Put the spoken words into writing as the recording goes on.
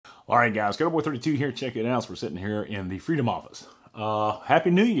All right, guys, Boy 32 here. Check it out. We're sitting here in the Freedom Office. Happy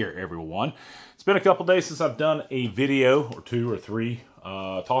New Year, everyone. It's been a couple days since I've done a video, or two or three,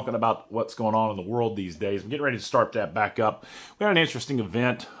 talking about what's going on in the world these days. I'm getting ready to start that back up. We had an interesting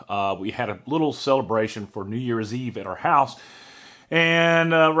event. We had a little celebration for New Year's Eve at our house.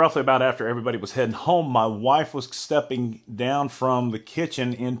 And roughly about after everybody was heading home, my wife was stepping down from the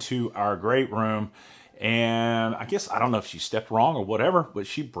kitchen into our great room. And I guess, I don't know if she stepped wrong or whatever, but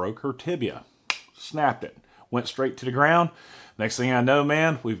she broke her tibia. Snapped it. Went straight to the ground. Next thing I know,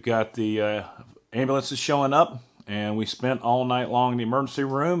 man, we've got the ambulances showing up. And we spent all night long in the emergency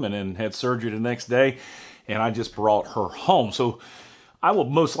room and then had surgery the next day. And I just brought her home. So I will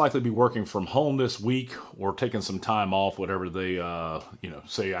most likely be working from home this week or taking some time off, whatever they,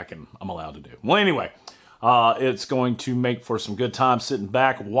 say I'm allowed to do. Well, anyway, it's going to make for some good time sitting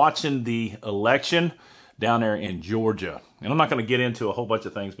back, watching the election down there in Georgia. And I'm not going to get into a whole bunch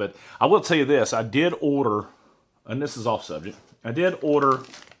of things, but I will tell you this. I did order, and this is off subject, I did order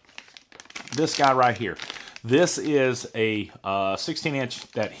this guy right here. This is a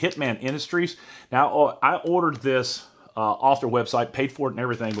 16-inch, that Hitman Industries. Now, I ordered this off their website, paid for it and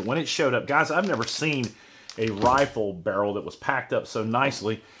everything, but when it showed up, guys, I've never seen a rifle barrel that was packed up so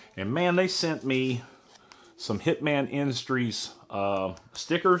nicely. And man, they sent me some Hitman Industries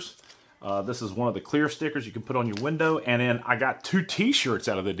stickers. This is one of the clear stickers you can put on your window. And then I got 2 t-shirts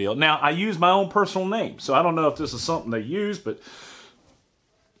out of the deal. Now, I use my own personal name, so I don't know if this is something they use, but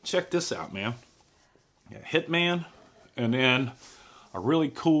check this out, man. Yeah, Hitman, and then a really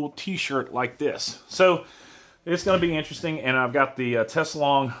cool t-shirt like this. So it's going to be interesting, and I've got the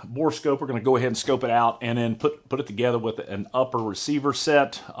Tessalong bore scope. We're going to go ahead and scope it out and then put it together with an upper receiver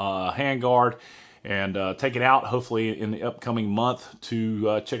set, handguard, and take it out hopefully in the upcoming month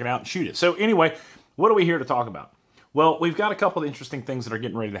to check it out and shoot it. So anyway, what are we here to talk about? Well, we've got a couple of interesting things that are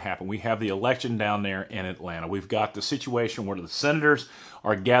getting ready to happen. We have the election down there in Atlanta. We've got the situation where the senators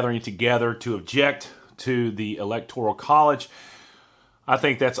are gathering together to object to the Electoral College. I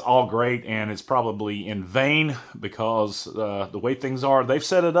think that's all great, and it's probably in vain because the way things are, they've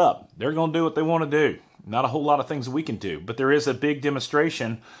set it up. They're going to do what they want to do. Not a whole lot of things we can do, but there is a big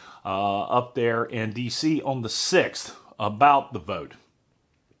demonstration up there in D.C. on the 6th about the vote.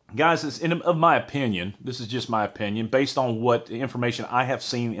 Guys, it's of my opinion, this is just my opinion, based on what information I have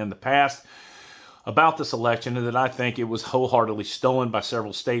seen in the past about this election, and that I think it was wholeheartedly stolen by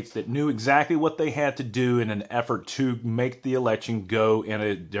several states that knew exactly what they had to do in an effort to make the election go in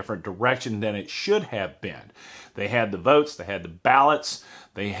a different direction than it should have been. They had the votes, they had the ballots,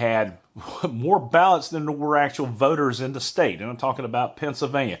 they had more ballots than there were actual voters in the state, and I'm talking about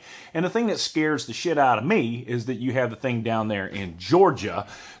Pennsylvania. And the thing that scares the shit out of me is that you have the thing down there in Georgia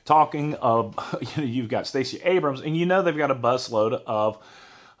talking of, you've got Stacey Abrams, and they've got a busload of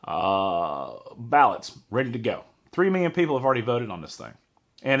ballots ready to go. 3 million people have already voted on this thing.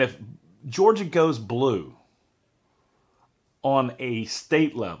 And if Georgia goes blue on a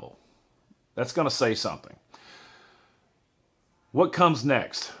state level, that's going to say something. What comes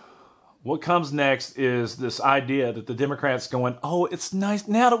next? What comes next is this idea that the Democrats going, oh, it's nice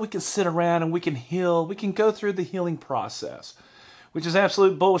now that we can sit around and we can heal, we can go through the healing process, which is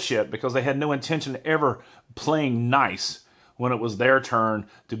absolute bullshit because they had no intention of ever playing nice when it was their turn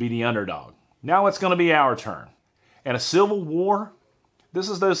to be the underdog. Now it's going to be our turn. And a civil war, this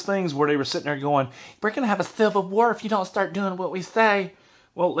is those things where they were sitting there going, we're going to have a civil war if you don't start doing what we say.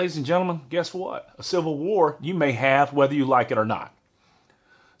 Well, ladies and gentlemen, guess what? A civil war you may have whether you like it or not.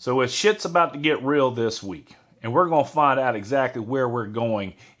 So shit's about to get real this week. And we're going to find out exactly where we're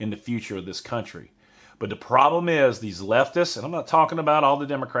going in the future of this country. But the problem is these leftists, and I'm not talking about all the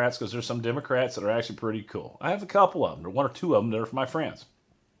Democrats because there's some Democrats that are actually pretty cool. I have a couple of them, or 1 or 2 of them that are my friends.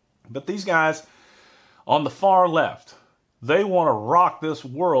 But these guys on the far left, they want to rock this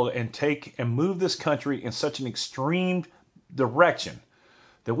world and take and move this country in such an extreme direction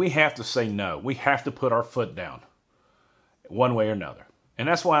that we have to say no. We have to put our foot down one way or another. And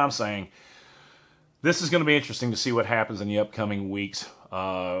that's why I'm saying this is going to be interesting to see what happens in the upcoming weeks.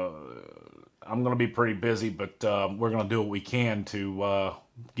 I'm going to be pretty busy, but we're going to do what we can to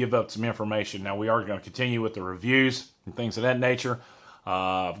give up some information. Now, we are going to continue with the reviews and things of that nature.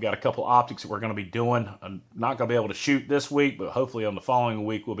 I've got a couple optics that we're going to be doing. I'm not going to be able to shoot this week, but hopefully on the following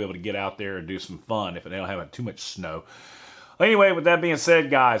week we'll be able to get out there and do some fun if they don't have too much snow. Anyway, with that being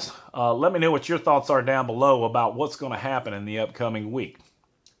said, guys, let me know what your thoughts are down below about what's going to happen in the upcoming week.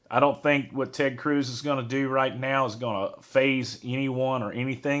 I don't think what Ted Cruz is going to do right now is going to faze anyone or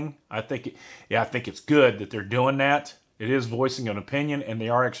anything. I think it's good that they're doing that. It is voicing an opinion, and they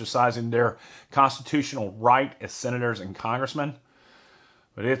are exercising their constitutional right as senators and congressmen.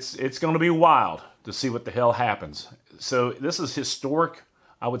 But it's going to be wild to see what the hell happens. So this is historic.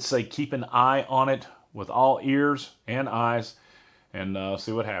 I would say keep an eye on it with all ears and eyes and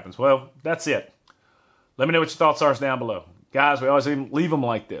see what happens. Well, that's it. Let me know what your thoughts are down below. Guys, we always leave them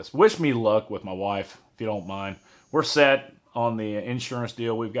like this. Wish me luck with my wife, if you don't mind. We're set on the insurance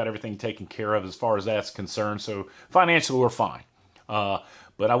deal. We've got everything taken care of as far as that's concerned. So financially, we're fine. But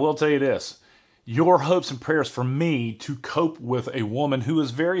I will tell you this. Your hopes and prayers for me to cope with a woman who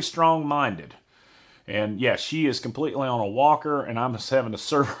is very strong-minded. And yeah, she is completely on a walker, and I'm just having to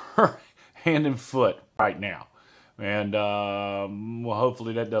serve her hand and foot right now. And well,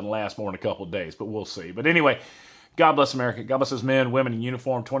 hopefully that doesn't last more than a couple of days, but we'll see. But anyway, God bless America. God bless those men, women in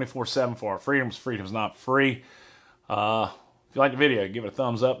uniform 24/7 for our freedoms. Freedom's not free. If you like the video, give it a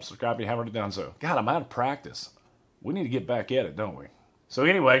thumbs up. Subscribe if you haven't already done so. God, I'm out of practice. We need to get back at it, don't we? So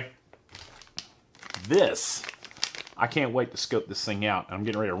anyway, I can't wait to scope this thing out. I'm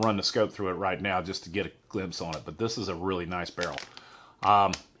getting ready to run the scope through it right now just to get a glimpse on it. But this is a really nice barrel.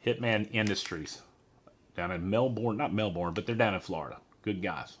 Hitman Industries. Down in Melbourne, not Melbourne, but they're down in Florida. Good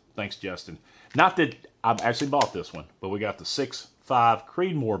guys. Thanks, Justin. Not that I've actually bought this one, but we got the 6.5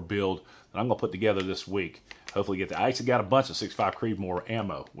 Creedmoor build that I'm going to put together this week. Hopefully get that. I actually got a bunch of 6.5 Creedmoor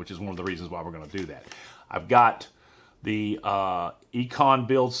ammo, which is one of the reasons why we're going to do that. I've got the Econ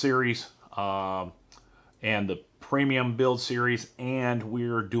build series and the Premium build series, and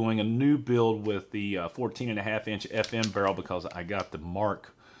we're doing a new build with the 14.5-inch FM barrel because I got the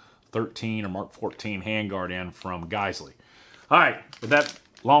Mark 13 or Mark 14 handguard in from Geisley. All right, with that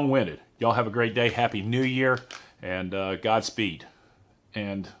long-winded, y'all have a great day. Happy New Year, and Godspeed.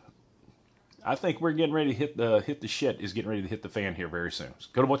 And I think we're getting ready to hit the shit is getting ready to hit the fan here very soon. So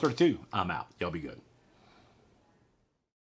go to 132. I'm out. Y'all be good.